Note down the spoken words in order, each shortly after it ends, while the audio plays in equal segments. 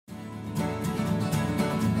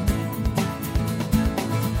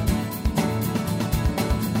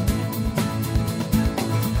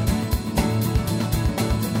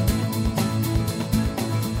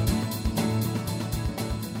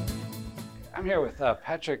I'm here with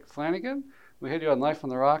Patrick Flanagan. We had you on Life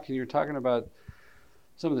on the Rock, and you were talking about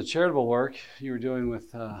some of the charitable work you were doing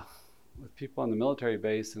with people on the military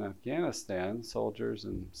base in Afghanistan, soldiers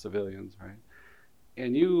and civilians, right?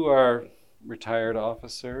 And you are a retired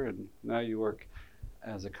officer, and now you work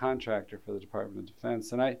as a contractor for the Department of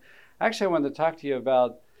Defense. And I wanted to talk to you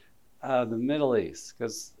about the Middle East,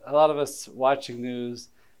 because a lot of us watching news,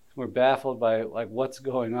 we're baffled by what's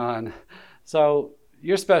going on. So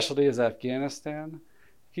your specialty is Afghanistan.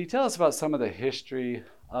 Can you tell us about some of the history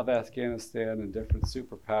of Afghanistan and different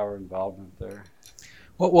superpower involvement there?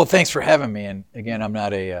 Well, thanks for having me. And again, I'm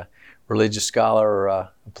not a religious scholar or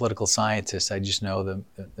a political scientist. I just know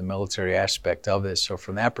the military aspect of this. So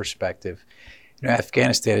from that perspective,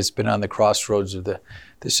 Afghanistan has been on the crossroads of the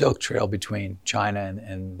Silk Trail between China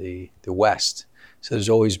and the West. So there's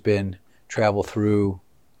always been travel through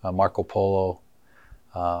Marco Polo,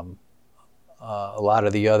 a lot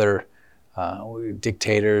of the other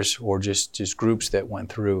dictators or just groups that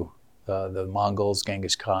went through, the Mongols,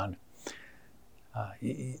 Genghis Khan.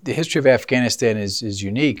 The history of Afghanistan is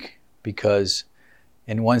unique because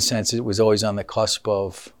in one sense it was always on the cusp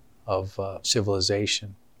of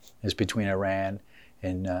civilization. It's between Iran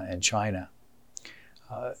and China.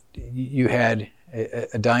 You had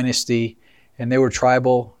a dynasty, and they were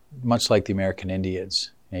tribal, much like the American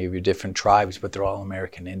Indians. You have your different tribes, but they're all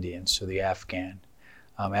American Indians, so the Afghan.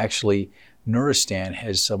 Actually, Nuristan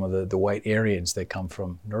has some of the white Aryans that come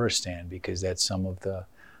from Nuristan, because that's some of the,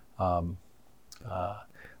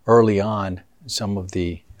 early on, some of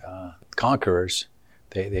the conquerors,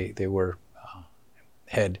 they were,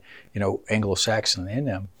 had, Anglo-Saxon in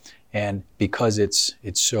them. And because it's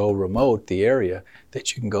so remote, the area,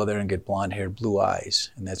 that you can go there and get blonde hair, blue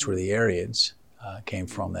eyes, and that's where the Aryans came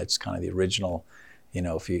from. That's kind of the original,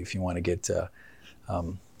 if you want to get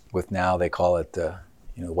with now they call it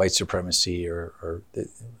white supremacy or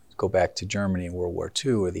go back to Germany in World War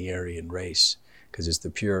II, or the Aryan race, because it's the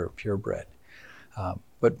purebred.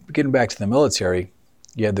 But getting back to the military,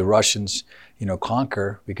 you had the Russians,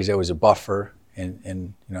 conquer, because there was a buffer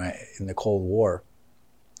in the Cold War.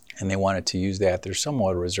 And they wanted to use that. There's some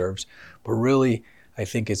water reserves, but really, I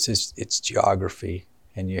think it's geography.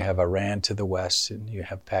 And you have Iran to the west, and you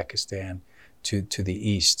have Pakistan to the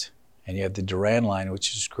east, and you have the Durand Line,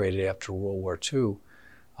 which was created after World War II,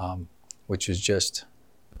 which is just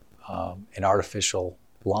an artificial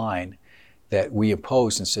line that we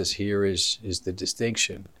opposed and says here is the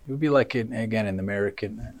distinction. It would be like in the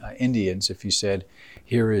American Indians if you said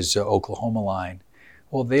here is Oklahoma line.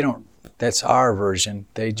 Well, they don't. That's our version.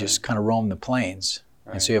 They just kind of roam the plains,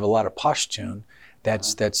 and so you have a lot of Pashtun.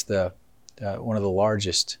 That's the one of the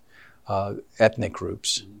largest ethnic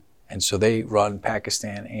groups, and so they run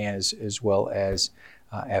Pakistan as well as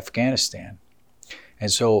Afghanistan,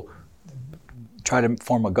 and so try to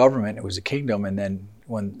form a government. It was a kingdom, and then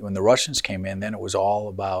when the Russians came in, then it was all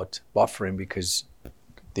about buffering, because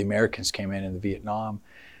the Americans came in the Vietnam.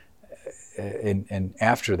 And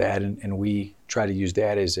after that, and we try to use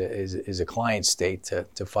that as a client state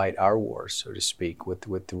to fight our wars, so to speak,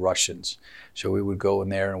 with the Russians. So we would go in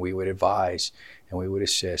there and we would advise and we would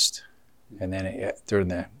assist. And then during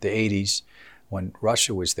the 80s, when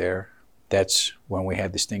Russia was there, that's when we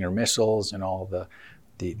had the Stinger missiles and all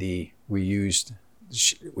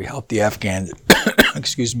we helped the Afghans,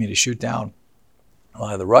 to shoot down a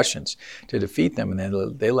lot of the Russians to defeat them, and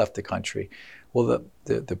then they left the country. Well,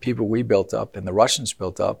 the people we built up and the Russians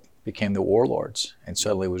built up became the warlords, and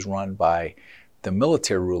suddenly it was run by the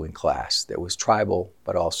military ruling class that was tribal,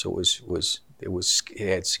 but also it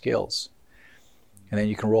had skills. And then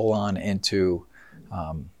you can roll on into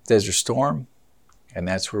Desert Storm, and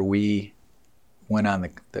that's where we went on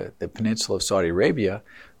the peninsula of Saudi Arabia,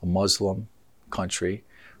 a Muslim country,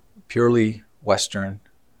 purely Western,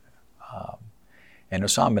 and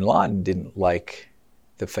Osama bin Laden didn't like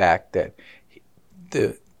the fact that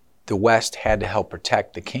the West had to help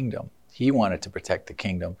protect the kingdom. He wanted to protect the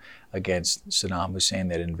kingdom against Saddam Hussein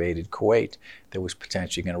that invaded Kuwait, that was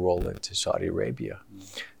potentially going to roll into Saudi Arabia.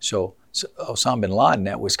 So Osama bin Laden,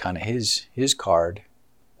 that was kind of his card,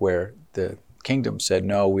 where the kingdom said,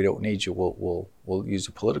 no, we don't need you. We'll use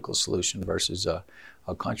a political solution versus a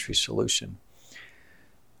country solution.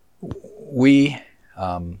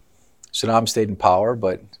 Saddam stayed in power,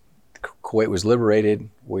 but Kuwait was liberated.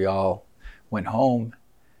 We all went home,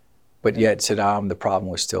 but yet Saddam, the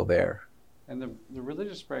problem was still there. And the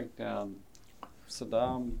religious breakdown,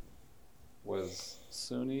 Saddam was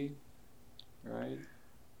Sunni, right?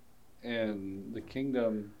 And the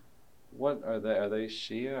kingdom, what are they? Are they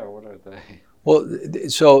Shia or what are they? Well,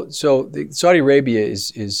 so Saudi Arabia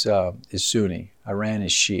is Sunni. Iran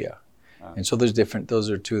is Shia, And so those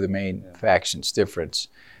are two of the main factions difference.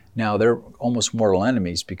 Now, they're almost mortal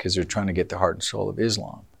enemies because they're trying to get the heart and soul of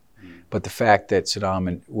Islam. But the fact that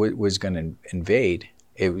Saddam was going to invade,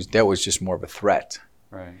 that was just more of a threat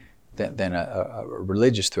than a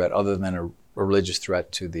religious threat, other than a religious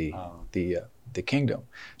threat to the kingdom.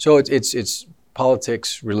 So it's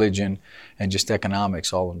politics, religion, and just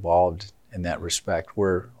economics all involved in that respect,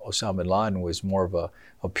 where Osama bin Laden was more of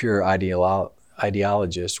a pure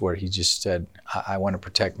ideologist, where he just said, I want to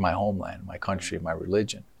protect my homeland, my country, my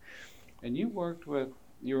religion. And you were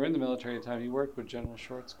in the military at the time, you worked with General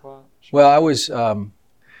Schwarzkopf? Well, I was, I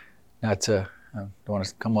don't want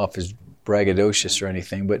to come off as braggadocious or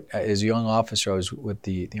anything, but as a young officer, I was with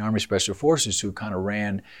the Army Special Forces, who kind of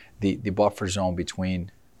ran the buffer zone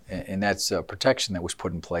between, and that's protection that was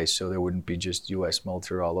put in place so there wouldn't be just U.S.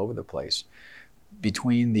 military all over the place.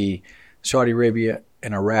 Between the Saudi Arabia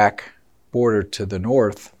and Iraq border to the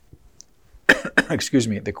north, excuse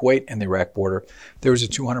me, the Kuwait and the Iraq border, there was a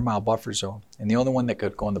 200-mile buffer zone. And the only one that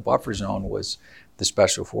could go in the buffer zone was the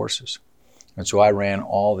Special Forces. And so I ran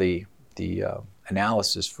all the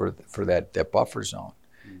analysis for that buffer zone.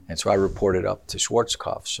 And so I reported up to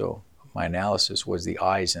Schwarzkopf. So my analysis was the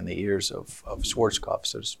eyes and the ears of Schwarzkopf,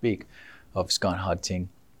 so to speak, of skunk hunting,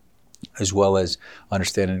 as well as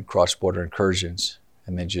understanding cross-border incursions,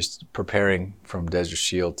 and then just preparing from Desert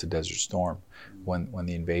Shield to Desert Storm when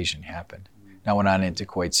the invasion happened. I went on into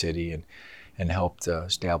Kuwait City and helped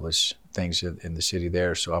establish things in the city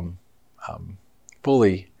there. So I'm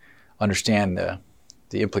fully understand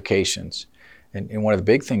the implications. And one of the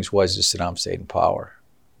big things was that Saddam stayed in power.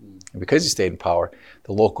 And because he stayed in power,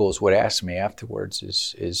 the locals would ask me afterwards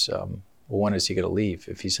well, when is he going to leave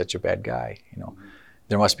if he's such a bad guy?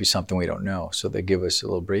 There must be something we don't know. So they give us a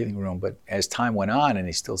little breathing room. But as time went on and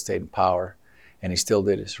he still stayed in power and he still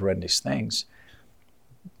did his horrendous things,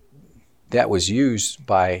 that was used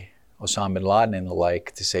by Osama bin Laden and the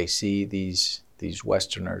like to say, see, these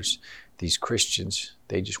Westerners, these Christians,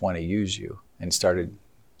 they just want to use you, and started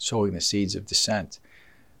sowing the seeds of dissent.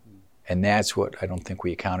 And that's what I don't think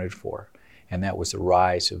we accounted for. And that was the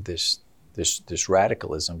rise of this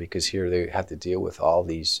radicalism, because here they had to deal with all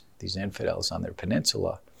these infidels on their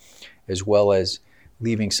peninsula, as well as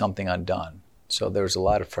leaving something undone. So there was a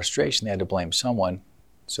lot of frustration. They had to blame someone,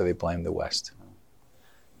 so they blamed the West.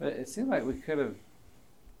 But it seemed like we could have,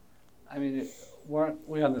 weren't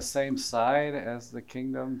we on the same side as the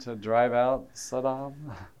kingdom to drive out Saddam?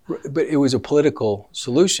 But it was a political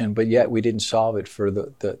solution, but yet we didn't solve it for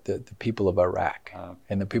the people of Iraq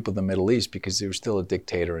and the people of the Middle East, because there was still a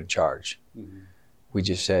dictator in charge. Mm-hmm. We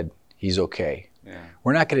just said, he's okay. Yeah.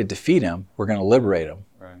 We're not going to defeat him. We're going to liberate him.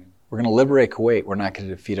 Right. We're going to liberate Kuwait. We're not going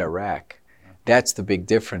to defeat Iraq. Yeah. That's the big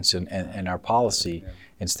difference in our policy. Yeah.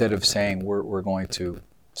 Instead of saying we're going to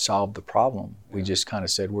solve the problem, we just kind of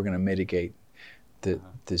said we're going to mitigate the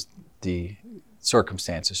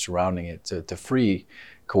circumstances surrounding it to free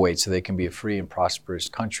Kuwait so they can be a free and prosperous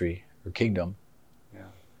country or kingdom. Yeah.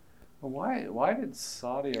 Well, why did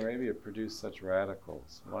Saudi Arabia produce such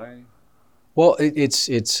radicals? Why? Well, it's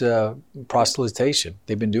proselytization.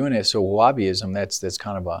 They've been doing it. So Wahhabism, that's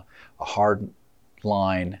kind of a hard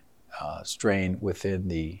line strain within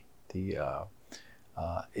the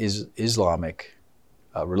Islamic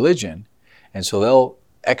religion, and so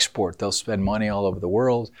they'll spend money all over the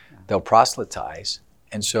world, they'll proselytize,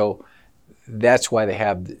 and so that's why they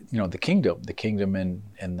have the kingdom and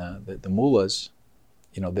the mullahs.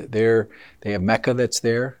 They have Mecca that's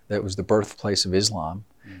there. That was the birthplace of Islam.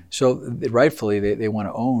 So rightfully they want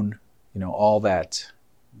to own all that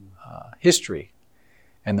history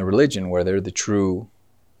and the religion, where they're the true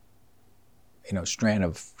strand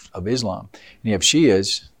of Islam. And you have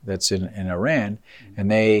Shias that's in Iran,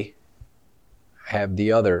 and they have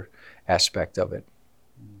the other aspect of it,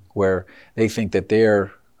 where they think that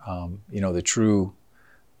they're the true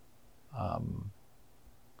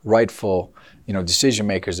rightful decision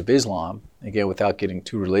makers of Islam. Again, without getting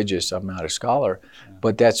too religious, I'm not a scholar,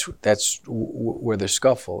 but that's where the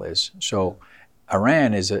scuffle is. So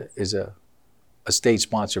Iran is a state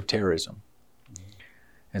sponsor of terrorism,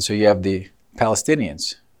 and so you have the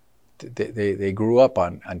Palestinians. They grew up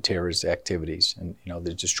on terrorist activities and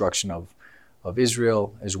the destruction of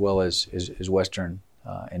Israel as well as Western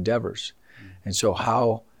endeavors. And so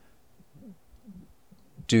how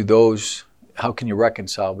can you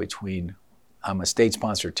reconcile between I'm a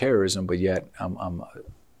state-sponsored terrorism, but yet I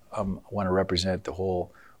want to represent the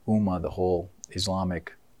whole Ummah, the whole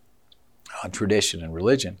Islamic tradition and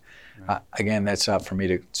religion? Right. Again, that's not for me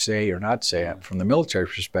to say or not say. From the military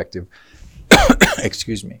perspective,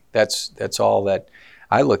 excuse me, that's all that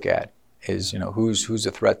I look at. is, who's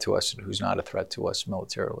a threat to us and who's not a threat to us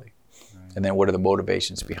militarily. Right. And then what are the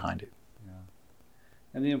motivations behind it? Yeah.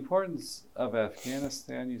 And the importance of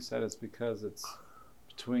Afghanistan, you said, is because it's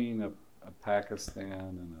between a Pakistan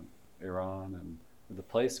and Iran, and the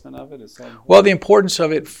placement of it is so important? Well, the importance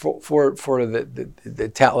of it for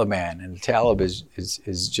the Taliban, and the Talib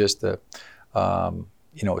is just a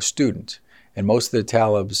student, and most of the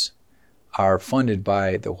Talibs are funded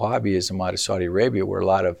by the Wahhabism out of Saudi Arabia, where a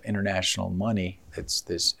lot of international money that's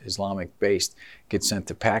this Islamic based gets sent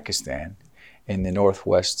to Pakistan in the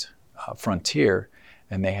northwest frontier,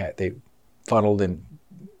 and they funneled and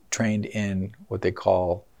trained in what they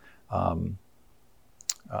call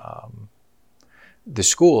the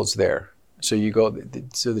schools there. So you go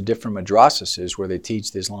to the different madrasas where they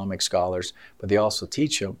teach the Islamic scholars, but they also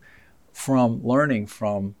teach them from learning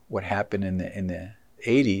from what happened in the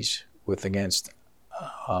 80s against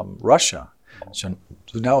Russia. So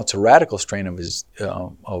now it's a radical strain of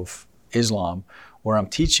Islam, where I'm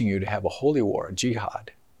teaching you to have a holy war, a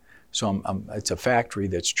jihad. So it's a factory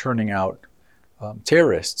that's churning out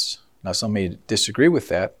terrorists. Now, some may disagree with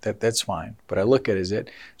that's fine, but I look at it as it.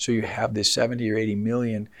 So you have this 70 or 80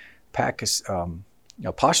 million Pashtuns,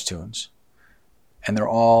 and they're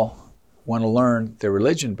all want to learn their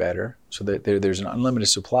religion better, so that there's an unlimited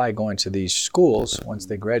supply going to these schools. Once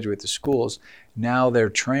they graduate the schools, now they're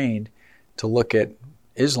trained to look at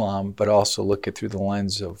Islam, but also look at through the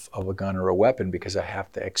lens of a gun or a weapon, because I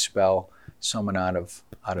have to expel someone out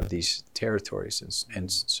of these territories.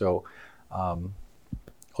 And so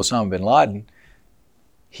Osama bin Laden,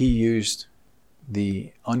 he used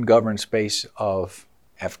the ungoverned space of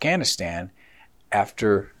Afghanistan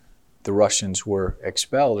after the Russians were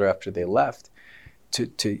expelled, or after they left,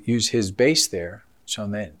 to use his base there. So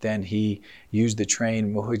then he used the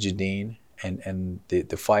trained Mujahideen and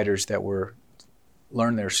the fighters that were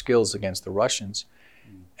learn their skills against the Russians,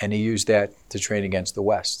 and he used that to train against the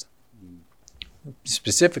West.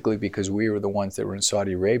 Specifically because we were the ones that were in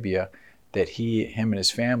Saudi Arabia, that him and his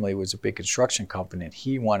family was a big construction company, and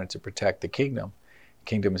he wanted to protect the kingdom. The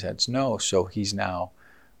kingdom said no, so he's now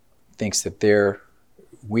thinks that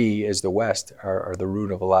we as the West are the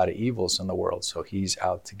root of a lot of evils in the world, so he's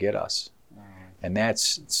out to get us. And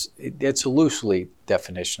that's a loosely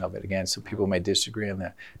definition of it. Again, some people may disagree on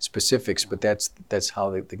the specifics, but that's how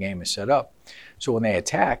the game is set up. So when they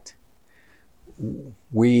attacked,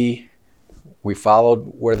 we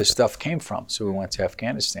followed where the stuff came from. So we went to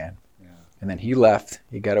Afghanistan. Yeah. And then he left,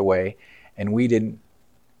 he got away, and we didn't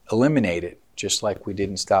eliminate it, just like we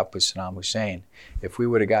didn't stop with Saddam Hussein. If we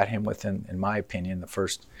would have got him within, in my opinion, the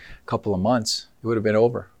first couple of months, it would have been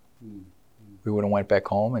over. We would have went back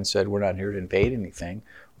home and said, we're not here to invade anything.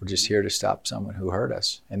 We're just here to stop someone who hurt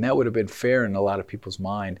us. And that would have been fair in a lot of people's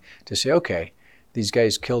mind to say, okay, these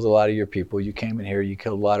guys killed a lot of your people. You came in here, you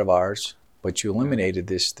killed a lot of ours, but you eliminated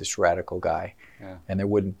this radical guy. Yeah. And there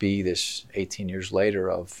wouldn't be this 18 years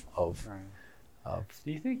later of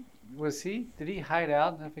Do you think, did he hide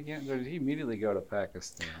out in Afghanistan, or did he immediately go to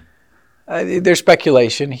Pakistan? There's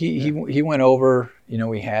speculation. He went over,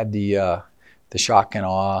 we had the shock and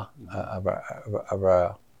awe of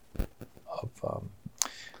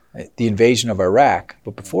the invasion of Iraq.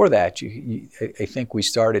 But before that, I think we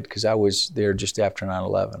started, because I was there just after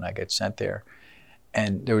 9/11. I got sent there.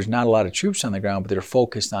 And there was not a lot of troops on the ground, but they were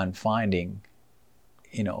focused on finding,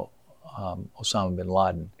 Osama bin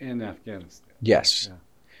Laden. In Afghanistan. Yes. Yeah.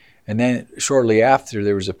 And then shortly after,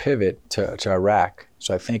 there was a pivot to Iraq.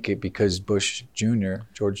 So I think because Bush Jr.,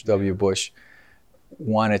 George W. Bush,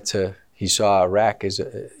 he saw Iraq as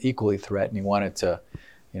an equally threat, and he wanted to,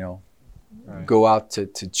 go out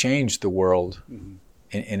to change the world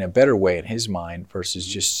in a better way in his mind, versus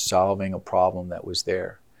just solving a problem that was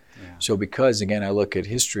there. Yeah. So because, again, I look at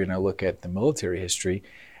history and I look at the military history,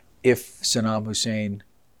 if Saddam Hussein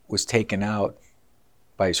was taken out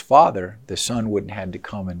by his father, the son wouldn't have to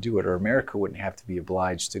come and do it, or America wouldn't have to be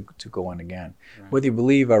obliged to go in again. Right. Whether you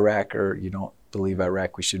believe Iraq or you don't believe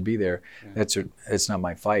Iraq, we should be there. Yeah. That's not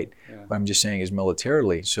my fight. Yeah. What I'm just saying is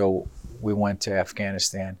militarily. So we went to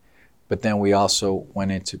Afghanistan, but then we also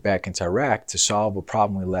went back into Iraq to solve a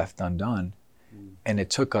problem we left undone. And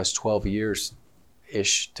it took us 12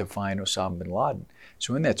 years-ish to find Osama bin Laden.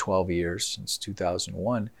 So in that 12 years, since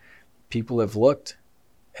 2001, people have looked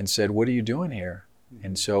and said, what are you doing here?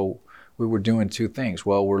 And so we were doing two things.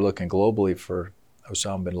 Well, we're looking globally for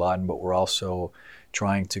Osama bin Laden, but we're also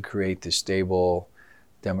trying to create this stable,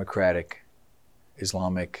 democratic,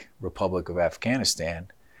 Islamic Republic of Afghanistan,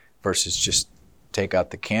 versus just take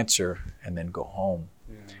out the cancer and then go home.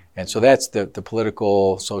 Yeah. And so that's the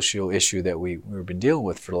political, social issue that we've been dealing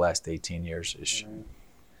with for the last 18 years-ish. Right.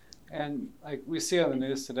 And like we see on the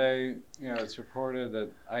news today, it's reported that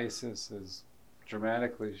ISIS is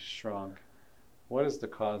dramatically shrunk. What is the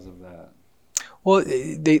cause of that? Well,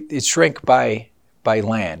 it shrank by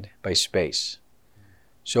land, by space.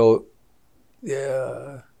 So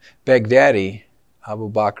Baghdadi,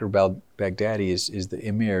 Abu Bakr Baghdadi is the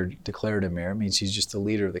emir, declared emir. It means he's just the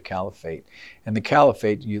leader of the caliphate. And the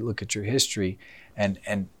caliphate, you look at your history, and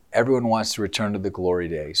everyone wants to return to the glory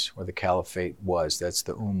days where the caliphate was. That's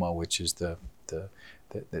the Ummah, which is the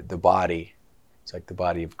body. It's like the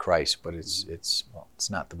body of Christ, but it's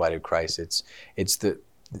not the body of Christ. It's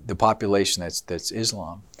the population that's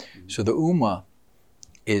Islam. Mm-hmm. So the Ummah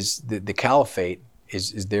is the caliphate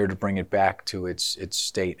is there to bring it back to its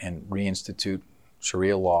state and reinstitute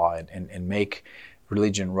Sharia law and make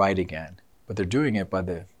religion right again. But they're doing it by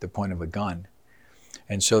the point of a gun.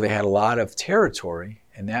 And so they had a lot of territory,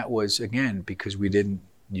 and that was, again, because we didn't,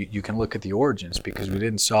 you can look at the origins, because we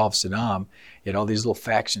didn't solve Saddam. You had all these little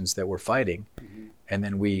factions that were fighting, mm-hmm. and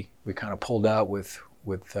then we kind of pulled out with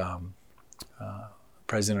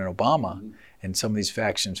President Obama, mm-hmm. and some of these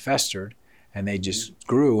factions festered, and they just mm-hmm.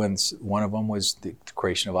 grew, and one of them was the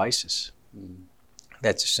creation of ISIS. Mm-hmm.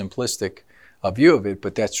 That's a simplistic view of it,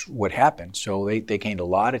 but that's what happened. So they gained a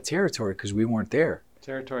lot of territory because we weren't there.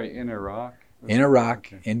 Territory in Iraq? In Iraq,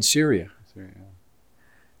 okay. In Syria. Yeah.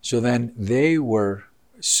 So then they were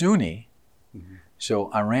Sunni, mm-hmm.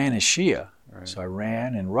 so Iran is Shia. Right. So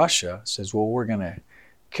Iran and Russia says, well, we're going to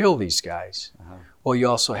kill these guys. Uh-huh. Well, you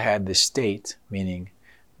also had the state, meaning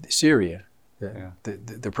Syria,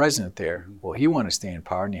 the president there. Mm-hmm. Well, he wanted to stay in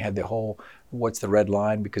power, and you had the whole, what's the red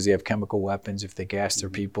line? Because they have chemical weapons. If they gas their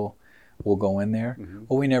mm-hmm. people, we'll go in there. Mm-hmm.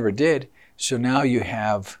 Well, we never did. So now you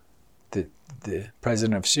have the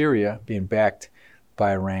president of Syria being backed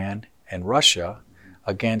by Iran and Russia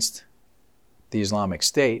against the Islamic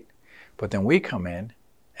State, but then we come in,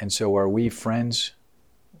 and so are we friends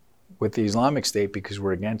with the Islamic State because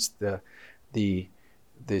we're against the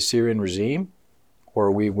Syrian regime, or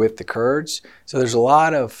are we with the Kurds? So there's a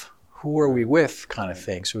lot of who are we with kind of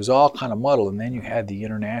thing. So it was all kind of muddled, and then you had the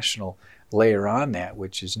international layer on that,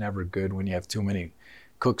 which is never good when you have too many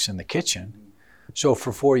cooks in the kitchen. So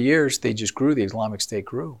for 4 years, they just grew. The Islamic State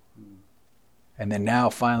grew. And then now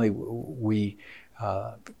finally we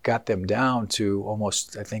got them down to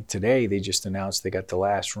almost, I think today they just announced they got the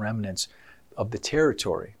last remnants of the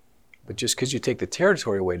territory. But just because you take the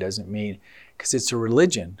territory away doesn't mean, because it's a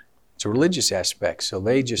religion. It's a religious aspect. So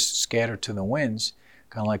they just scatter to the winds,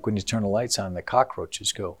 kind of like when you turn the lights on, the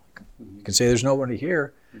cockroaches go. You can say there's nobody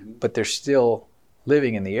here, mm-hmm. but they're still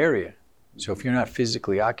living in the area. So if you're not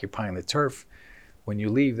physically occupying the turf, when you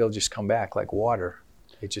leave, they'll just come back like water.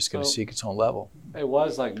 It's just going to seek its own level. It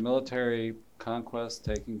was like military conquest,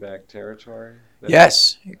 taking back territory?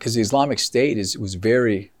 Yes, because the Islamic State was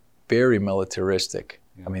very, very militaristic.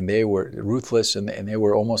 Yeah. I mean, they were ruthless, and they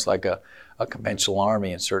were almost like a conventional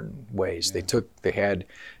army in certain ways. Yeah. They had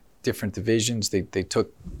different divisions. They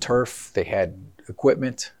took turf. They had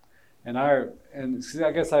equipment. And I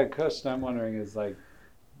guess the question I'm wondering is, like,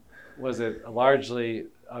 was it largely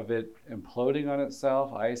of it imploding on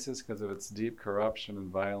itself, ISIS, because of its deep corruption and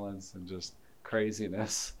violence and just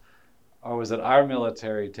craziness? Or was it our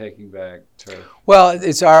military taking back turf? Well,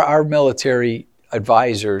 it's our military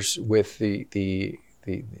advisors with the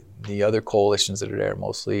other coalitions that are there,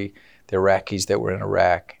 mostly the Iraqis that were in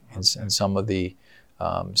Iraq, and some of the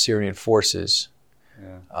Syrian forces,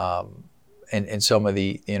 and some of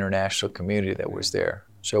the international community that was there.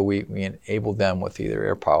 So we enabled them with either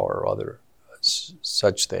air power or other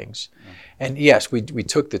such things. Yeah. And yes, we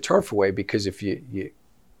took the turf away because if you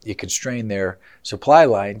constrain their supply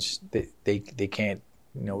lines, they can't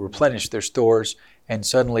replenish their stores. And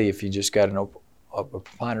suddenly, if you just got a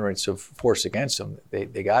preponderance of force against them,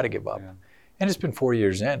 they got to give up. Yeah. And it's been 4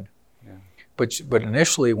 years in. Yeah. But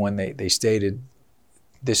initially, when they stated,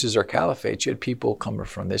 this is our caliphate, you had people coming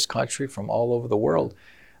from this country, from all over the world,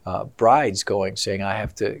 brides saying, I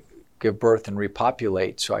have to give birth and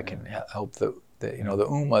repopulate so I can help the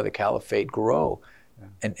Ummah, the caliphate, grow.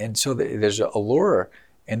 Yeah. And so there's a allure,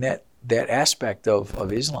 and that aspect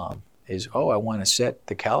of Islam is, I want to set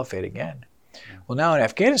the caliphate again. Yeah. Well, now in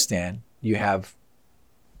Afghanistan, you have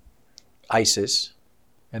ISIS,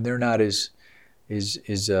 and they're not as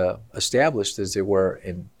established as they were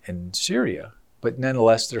in Syria. But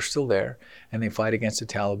nonetheless, they're still there, and they fight against the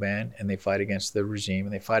Taliban, and they fight against the regime,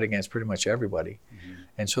 and they fight against pretty much everybody. Mm-hmm.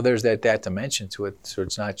 And so there's that dimension to it. So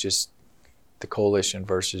it's not just the coalition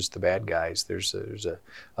versus the bad guys. There's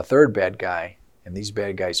a third bad guy, and these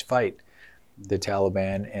bad guys fight the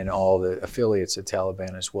Taliban and all the affiliates of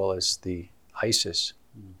Taliban as well as the ISIS.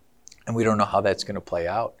 Mm-hmm. And we don't know how that's going to play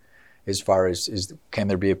out. as far as can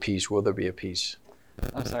there be a peace? Will there be a peace?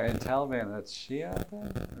 I'm sorry, in Taliban, that's Shia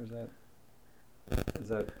then? Or is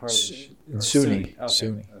that part of the Sunni? Okay.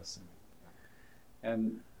 Sunni.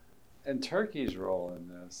 Sunni. And Turkey's role in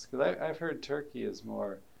this, because I've heard Turkey has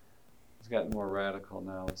gotten more radical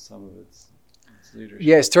now with some of its leadership.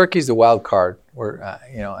 Yes, Turkey's the wild card. Where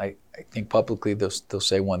I think publicly they'll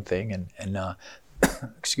say one thing and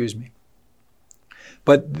excuse me,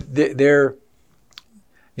 but they're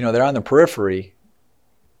on the periphery,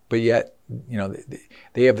 but yet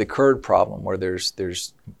they have the Kurd problem where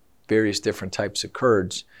there's various different types of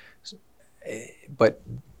Kurds, but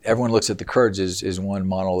everyone looks at the Kurds as one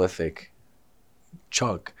monolithic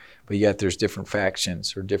chunk, but yet there's different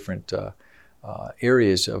factions or different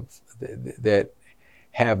areas that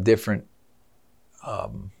have different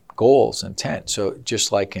goals, intent. So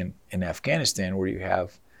just like in Afghanistan, where you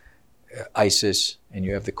have ISIS and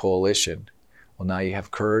you have the coalition, well, now you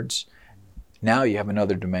have Kurds. Now you have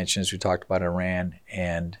another dimension, as we talked about, Iran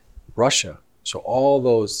and Russia. So all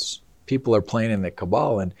those people are playing in the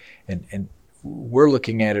cabal, and we're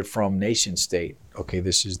looking at it from nation state. Okay,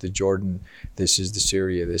 this is the Jordan, this is the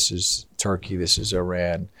Syria, this is Turkey, this is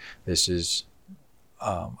Iran, this is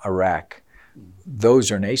Iraq.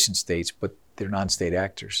 Those are nation states, but they're non-state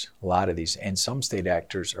actors, a lot of these. And some state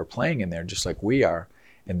actors are playing in there, just like we are,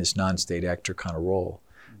 in this non-state actor kind of role.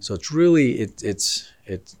 So it's really, it's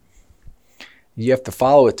you have to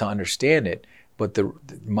follow it to understand it. But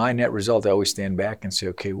my net result, I always stand back and say,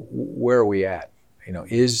 okay, where are we at?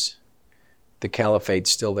 Is the caliphate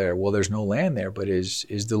still there? Well, there's no land there, but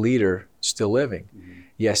is the leader still living? Mm-hmm.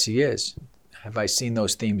 Yes, he is. Have I seen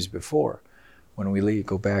those themes before? When we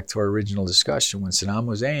go back to our original discussion, when Saddam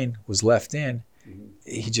Hussein was left in, mm-hmm.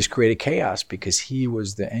 he just created chaos because he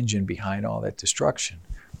was the engine behind all that destruction.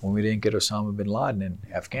 When we didn't get Osama bin Laden in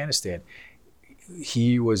Afghanistan,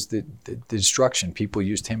 he was the destruction. People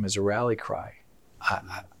used him as a rally cry.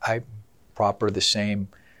 I proper the same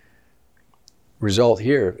result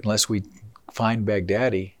here. Unless we find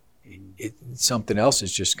Baghdadi, something else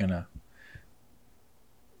is just going to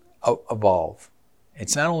evolve.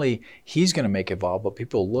 It's not only he's going to make it evolve, but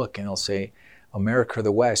people look and they'll say, America or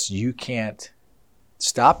the West, you can't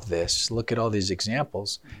stop this. Look at all these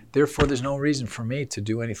examples. Therefore, there's no reason for me to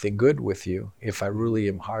do anything good with you if I really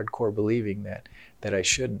am hardcore believing that I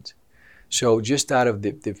shouldn't. So just out of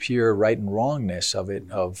the pure right and wrongness of it,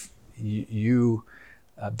 of you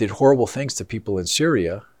did horrible things to people in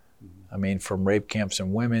Syria. I mean, from rape camps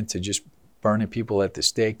and women to just burning people at the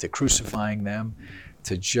stake to crucifying them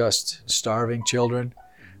to just starving children.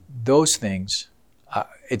 Those things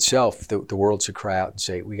itself, the world should cry out and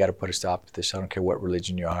say, we got to put a stop to this. I don't care what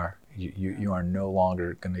religion you are. You are no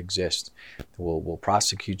longer going to exist. We'll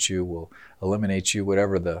prosecute you. We'll eliminate you,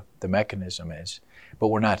 whatever the mechanism is. But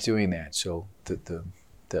we're not doing that. So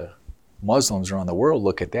the Muslims around the world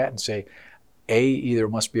look at that and say, either it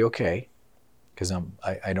must be okay, because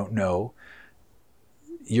I don't know.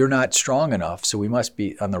 You're not strong enough, so we must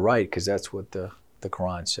be on the right, because that's what the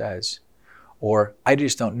Quran says. Or I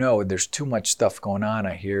just don't know. There's too much stuff going on.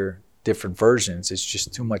 I hear different versions. It's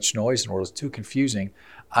just too much noise in the world. It's too confusing.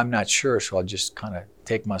 I'm not sure, so I'll just kind of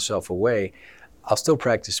take myself away. I'll still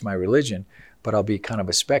practice my religion, but I'll be kind of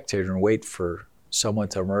a spectator and wait for someone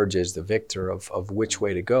to emerge as the victor of which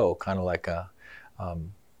way to go, kind of like a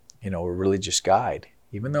religious guide.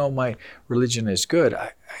 Even though my religion is good,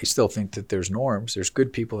 I still think that there's norms. There's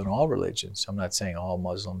good people in all religions. I'm not saying all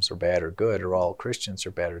Muslims are bad or good, or all Christians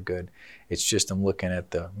are bad or good. It's just I'm looking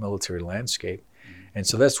at the military landscape. And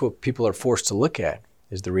so that's what people are forced to look at,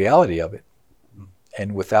 is the reality of it.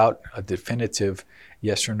 And without a definitive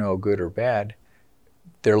yes or no, good or bad,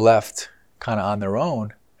 they're left kind of on their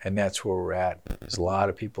own, and that's where we're at. Because a lot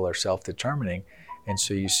of people are self-determining, and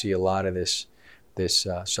so you see a lot of this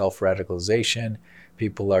self-radicalization.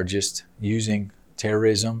 People are just using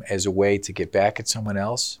terrorism as a way to get back at someone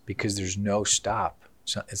else because there's no stop.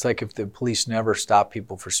 So it's like if the police never stopped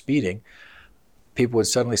people for speeding, people would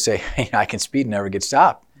suddenly say, hey, I can speed and never get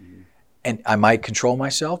stopped. Mm-hmm. And I might control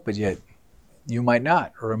myself, but yet you might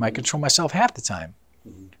not, or I might control myself half the time.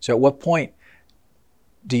 Mm-hmm. So at what point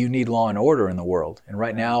do you need law and order in the world? And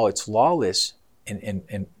right now it's lawless,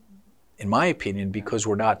 in my opinion, because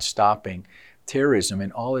we're not stopping terrorism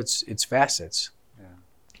in all its facets.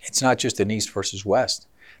 It's not just an East versus West.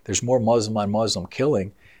 There's more Muslim on Muslim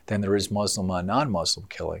killing than there is Muslim on non-Muslim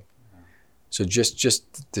killing. So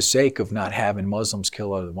just the sake of not having Muslims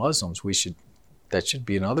kill other Muslims, that should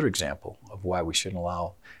be another example of why we shouldn't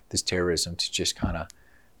allow this terrorism to just kind of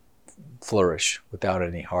flourish without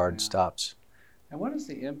any hard stops. And what is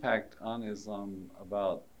the impact on Islam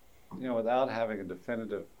about without having a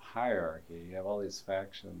definitive hierarchy, you have all these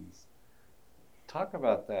factions. Talk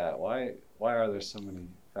about that. Why are there so many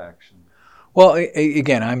factions? Well,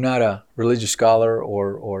 again, I'm not a religious scholar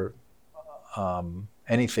or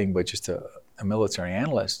anything but just a military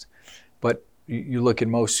analyst. But you look at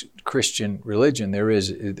most Christian religion, there is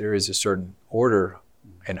a certain order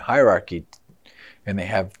and hierarchy, and they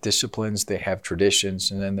have disciplines, they have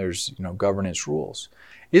traditions, and then there's governance rules.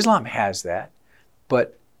 Islam has that,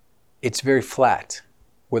 but it's very flat,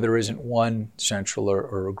 where there isn't one central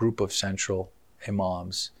or a group of central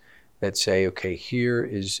imams that say, okay, here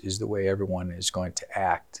is the way everyone is going to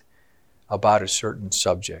act about a certain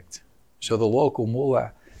subject. So the local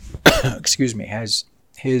mullah, has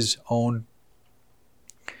his own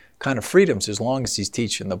kind of freedoms as long as he's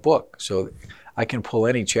teaching the book. So I can pull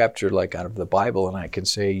any chapter like out of the Bible and I can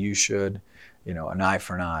say you should, an eye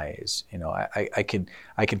for an eye is, I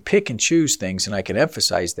can pick and choose things and I can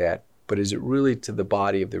emphasize that, but is it really to the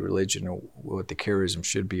body of the religion or what the charism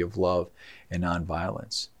should be of love and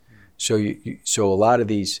nonviolence? So a lot of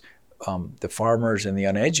these, the farmers and the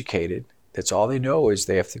uneducated, that's all they know is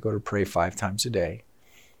they have to go to pray 5 times a day.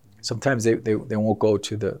 Sometimes they won't go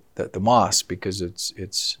to the mosque because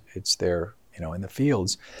it's there, in the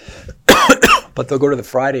fields. But they'll go to the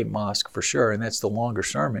Friday mosque for sure, and that's the longer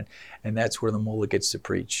sermon, and that's where the mullah gets to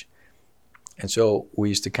preach. And so we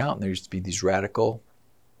used to count, and there used to be these radical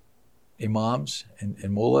imams and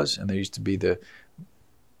mullahs, and there used to be the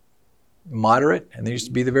moderate, and there used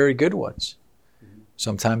to be the very good ones.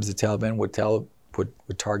 Sometimes the Taliban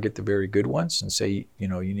would target the very good ones and say, you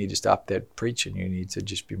need to stop that preaching. You need to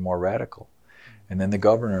just be more radical. And then the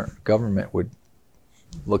government would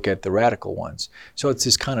look at the radical ones. So it's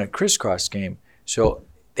this kind of crisscross game. So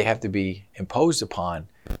they have to be imposed upon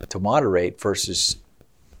to moderate versus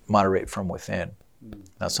moderate from within.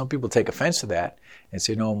 Now, some people take offense to that and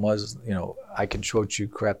say, no, I can show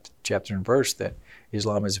you chapter and verse that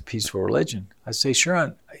Islam is a peaceful religion. I say,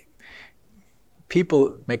 sure,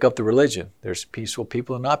 people make up the religion. There's peaceful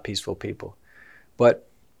people and not peaceful people. But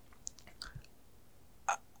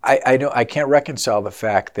I can't reconcile the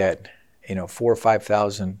fact that 4,000 or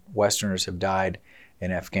 5,000 Westerners have died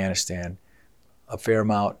in Afghanistan, a fair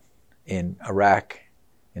amount in Iraq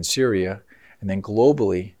and Syria, and then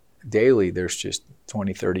globally, daily, there's just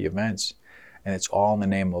 20, 30 events, and it's all in the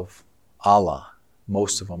name of Allah.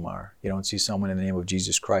 Most of them are. You don't see someone in the name of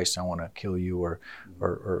Jesus Christ, I want to kill you or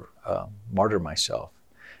martyr myself.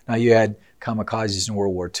 Now, you had kamikazes in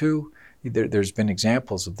World War II. There's been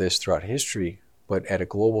examples of this throughout history, but at a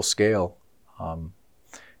global scale,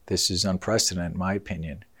 this is unprecedented, in my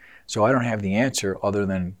opinion. So I don't have the answer other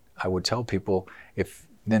than I would tell people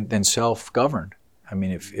then self-govern. I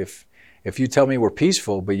mean, if you tell me we're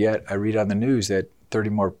peaceful, but yet I read on the news that 30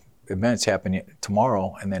 more events happen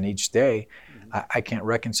tomorrow and then each day, I can't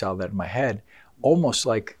reconcile that in my head. Almost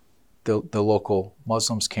like the local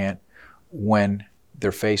Muslims can't when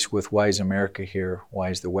they're faced with why is America here, why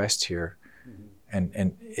is the West here,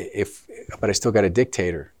 but I still got a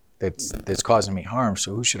dictator that's causing me harm.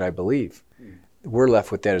 So who should I believe? We're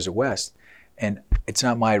left with that as a West, and it's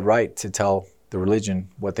not my right to tell the religion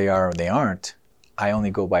what they are or they aren't. I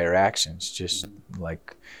only go by their actions, just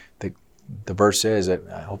like the verse says.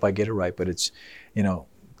 I hope I get it right, but it's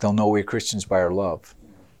they'll know we're Christians by our love.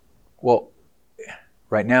 Well,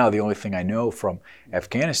 right now, the only thing I know from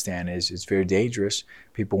Afghanistan is it's very dangerous.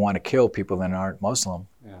 People want to kill people that aren't Muslim.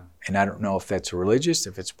 Yeah. And I don't know if that's religious,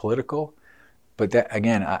 if it's political. But that,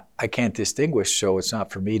 again, I can't distinguish, so it's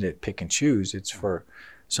not for me to pick and choose. It's for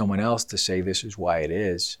someone else to say this is why it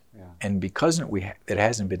is. Yeah. And because it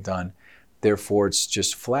hasn't been done, therefore it's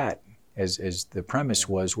just flat, as the premise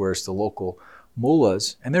was, whereas the local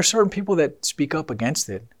mullahs, and there's certain people that speak up against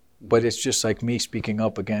it, but it's just like me speaking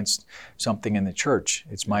up against something in the church.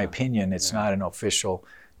 It's my opinion. It's not an official,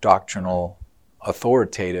 doctrinal,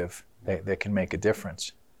 authoritative that can make a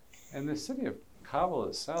difference. And the city of Kabul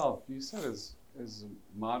itself, you said is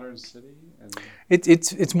a modern city? And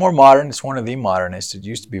It's more modern. It's one of the modernest. It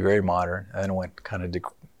used to be very modern, and then it went kind of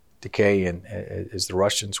decay as the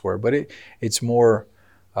Russians were. But it's more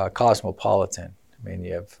cosmopolitan. I mean,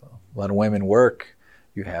 you have a lot of women work.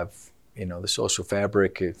 You have, the social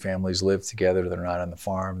fabric. Families live together. They're not on the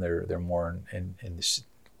farm. They're more in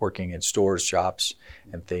working in stores, shops,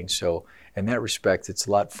 and things. So in that respect, it's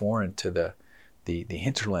a lot foreign to the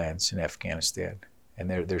hinterlands in Afghanistan. And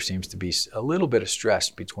there seems to be a little bit of stress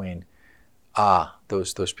between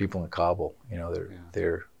those people in Kabul.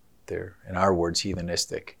 They're in our words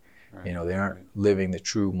heathenistic. Right. They aren't living the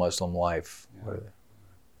true Muslim life. Yeah.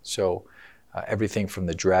 So everything from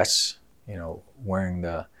the dress, wearing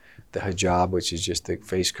the the hijab, which is just the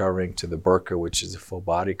face covering, to the burqa, which is the full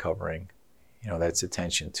body covering, that's a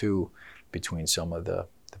tension too between some of the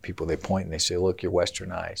people. They point and they say, look, you're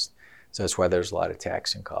westernized. So that's why there's a lot of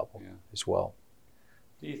attacks in Kabul as well.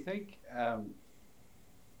 Do you think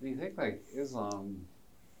like Islam,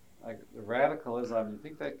 like the radical Islam, do you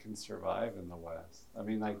think that can survive in the West? I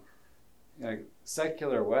mean, like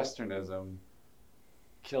secular Westernism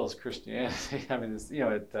kills Christianity. I mean,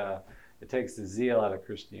 it takes the zeal out of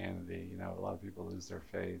Christianity. A lot of people lose their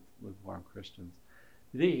faith, lukewarm Christians.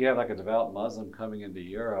 Do you think you have like a devout Muslim coming into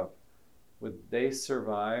Europe? Would they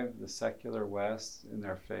survive the secular West in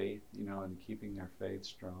their faith, and keeping their faith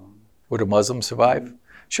strong? Would a Muslim survive? Mm-hmm.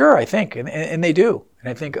 Sure, I think, and they do. And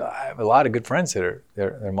I think I have a lot of good friends that are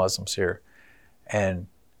they're Muslims here, and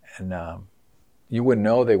you wouldn't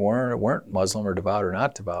know they weren't Muslim or devout or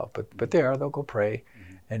not devout, but they are. They'll go pray,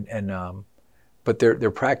 mm-hmm. But they're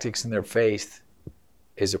practicing their faith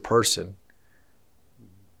as a person,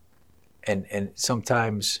 and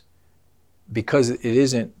sometimes because it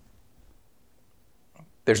isn't.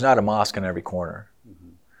 There's not a mosque in every corner, mm-hmm.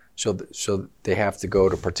 so they have to go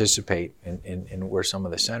to participate in where some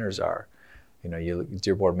of the centers are. You look at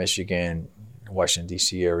Dearborn, Michigan, Washington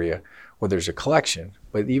D.C. area, where there's a collection.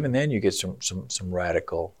 But even then, you get some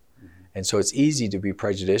radical, mm-hmm. and so it's easy to be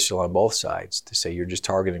prejudicial on both sides to say you're just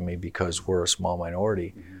targeting me because we're a small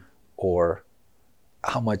minority, mm-hmm. or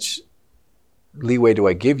how much leeway do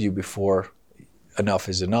I give you before enough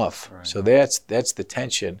is enough? Right. So that's the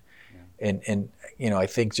tension, and I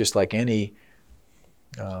think just like any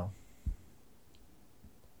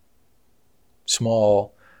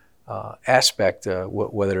small aspect,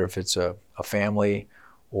 whether if it's a family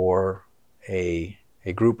or a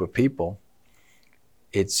group of people,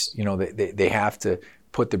 it's they have to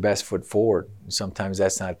put their best foot forward. Sometimes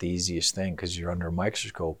that's not the easiest thing because you're under a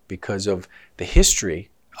microscope because of the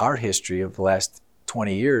history, our history of the last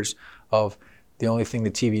 20 years of the only thing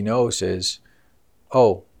the TV knows is,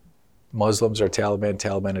 Muslims are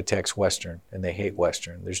Taliban attacks Western, and they hate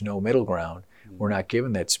Western. There's no middle ground. Mm-hmm. We're not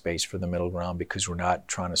given that space for the middle ground because we're not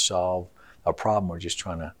trying to solve a problem. We're just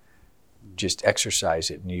trying to just exercise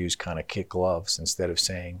it and use kind of kid gloves instead of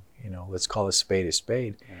saying, let's call a spade a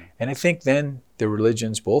spade. Yeah. And I think then the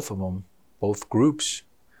religions, both of them, both groups,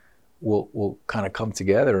 will kind of come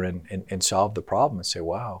together and solve the problem and say,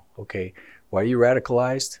 wow, okay, why are you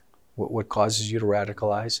radicalized? What causes you to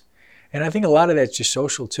radicalize? And I think a lot of that's just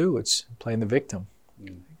social too. It's playing the victim.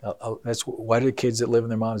 That's why do kids that live in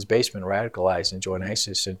their mom's basement radicalize and join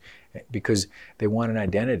ISIS? And because they want an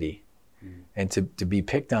identity. And to be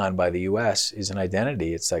picked on by the U.S. is an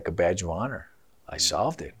identity. It's like a badge of honor. I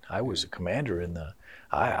solved it. I was a commander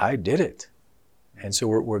I did it. And so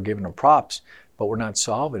we're giving them props, but we're not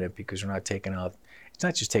solving it because we're not taking out, it's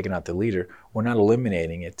not just taking out the leader. We're not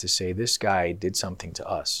eliminating it to say this guy did something to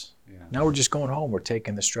us. Yeah. Now we're just going home. We're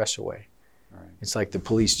taking the stress away. Right. It's like the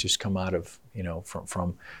police just come out of,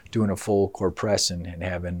 from doing a full court press and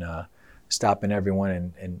having, stopping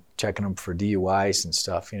everyone and checking them for DUIs and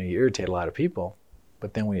stuff. You irritate a lot of people.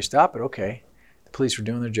 But then when you stop it, okay, the police were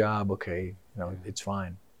doing their job, okay, it's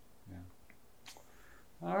fine.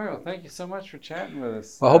 Yeah. All right, well, thank you so much for chatting with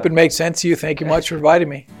us. Well, I hope it makes sense to you. Thank you much for inviting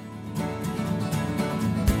me.